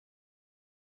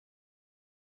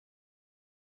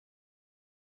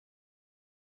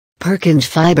Purkinje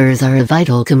fibers are a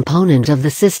vital component of the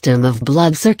system of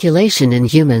blood circulation in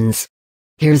humans.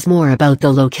 Here's more about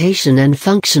the location and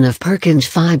function of Purkinje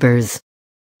fibers.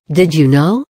 Did you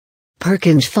know?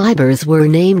 Purkinje fibers were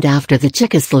named after the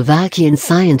Czechoslovakian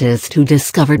scientist who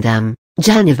discovered them,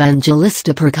 Jan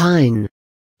Evangelista Purkinje.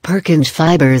 Purkinje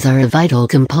fibers are a vital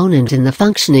component in the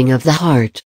functioning of the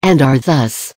heart, and are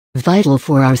thus vital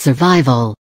for our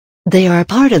survival. They are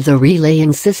part of the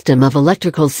relaying system of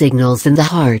electrical signals in the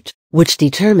heart, which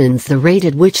determines the rate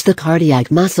at which the cardiac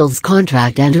muscles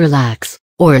contract and relax,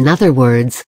 or in other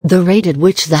words, the rate at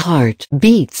which the heart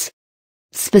beats.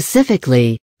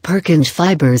 Specifically, Purkinje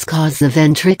fibers cause the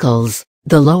ventricles,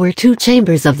 the lower two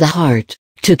chambers of the heart,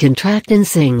 to contract in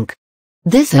sync.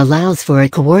 This allows for a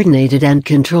coordinated and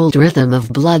controlled rhythm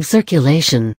of blood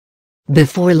circulation.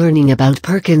 Before learning about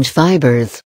Purkinje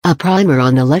fibers, a primer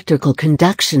on electrical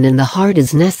conduction in the heart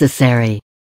is necessary.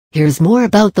 Here's more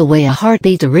about the way a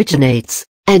heartbeat originates,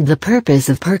 and the purpose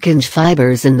of Purkinje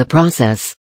fibers in the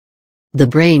process. The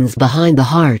brains behind the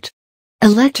heart.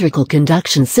 Electrical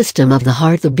conduction system of the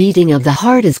heart. The beating of the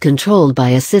heart is controlled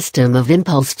by a system of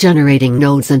impulse-generating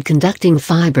nodes and conducting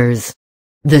fibers.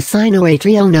 The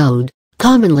sinoatrial node,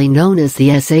 commonly known as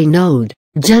the SA node,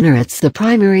 generates the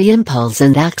primary impulse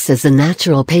and acts as a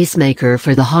natural pacemaker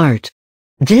for the heart.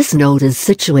 This node is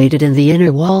situated in the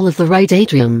inner wall of the right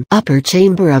atrium, upper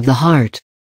chamber of the heart.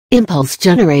 Impulse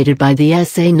generated by the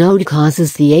SA node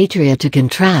causes the atria to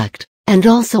contract, and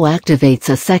also activates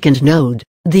a second node,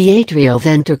 the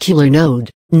atrioventricular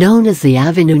node, known as the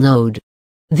avenue node.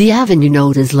 The avenue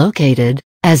node is located,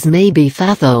 as may be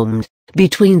fathomed,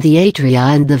 between the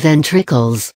atria and the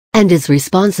ventricles, and is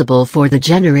responsible for the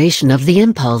generation of the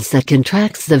impulse that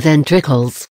contracts the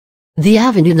ventricles. The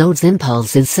avenue node's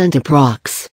impulse is sent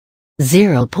approx.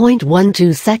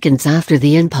 0.12 seconds after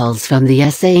the impulse from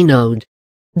the SA node.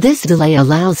 This delay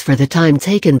allows for the time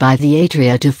taken by the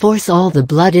atria to force all the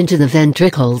blood into the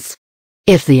ventricles.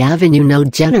 If the avenue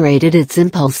node generated its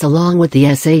impulse along with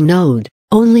the SA node,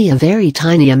 only a very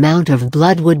tiny amount of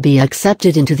blood would be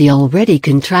accepted into the already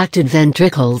contracted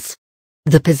ventricles.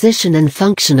 The position and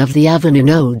function of the avenue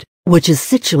node, which is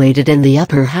situated in the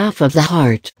upper half of the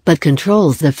heart but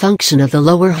controls the function of the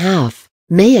lower half,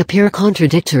 may appear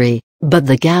contradictory, but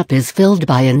the gap is filled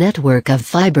by a network of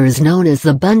fibers known as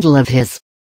the bundle of His.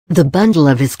 The bundle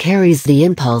of His carries the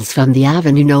impulse from the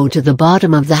avenue node to the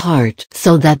bottom of the heart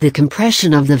so that the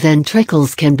compression of the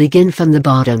ventricles can begin from the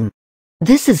bottom.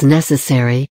 This is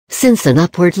necessary, since an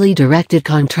upwardly directed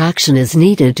contraction is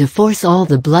needed to force all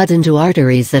the blood into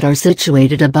arteries that are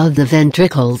situated above the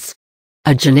ventricles.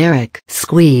 A generic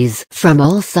squeeze from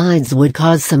all sides would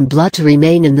cause some blood to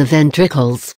remain in the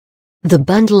ventricles. The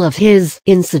bundle of His,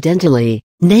 incidentally,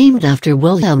 named after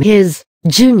Wilhelm His,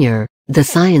 Jr., the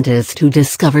scientist who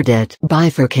discovered it,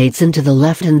 bifurcates into the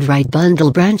left and right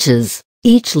bundle branches,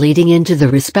 each leading into the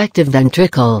respective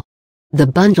ventricle. The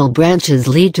bundle branches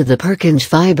lead to the Purkinje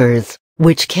fibers,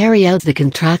 which carry out the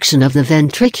contraction of the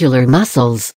ventricular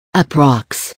muscles,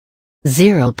 approx.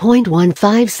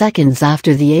 0.15 seconds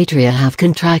after the atria have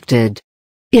contracted.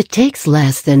 It takes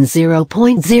less than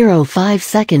 0.05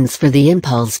 seconds for the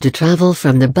impulse to travel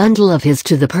from the bundle of His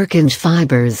to the Purkinje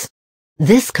fibers.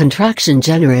 This contraction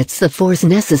generates the force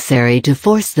necessary to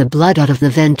force the blood out of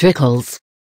the ventricles.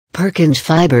 Purkinje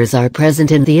fibers are present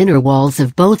in the inner walls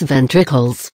of both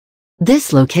ventricles.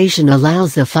 This location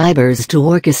allows the fibers to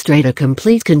orchestrate a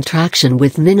complete contraction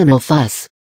with minimal fuss.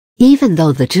 Even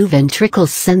though the two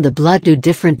ventricles send the blood to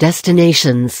different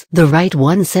destinations, the right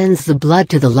one sends the blood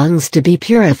to the lungs to be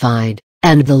purified,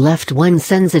 and the left one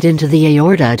sends it into the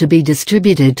aorta to be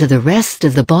distributed to the rest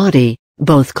of the body.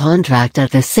 Both contract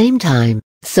at the same time,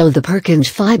 so the Purkinje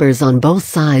fibers on both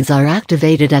sides are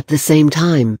activated at the same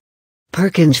time.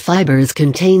 Purkinje fibers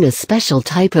contain a special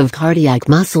type of cardiac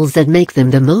muscles that make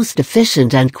them the most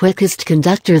efficient and quickest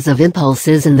conductors of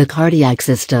impulses in the cardiac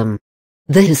system.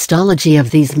 The histology of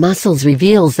these muscles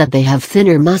reveals that they have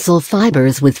thinner muscle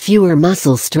fibers with fewer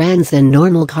muscle strands than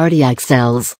normal cardiac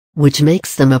cells, which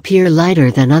makes them appear lighter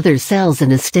than other cells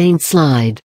in a stained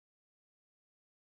slide.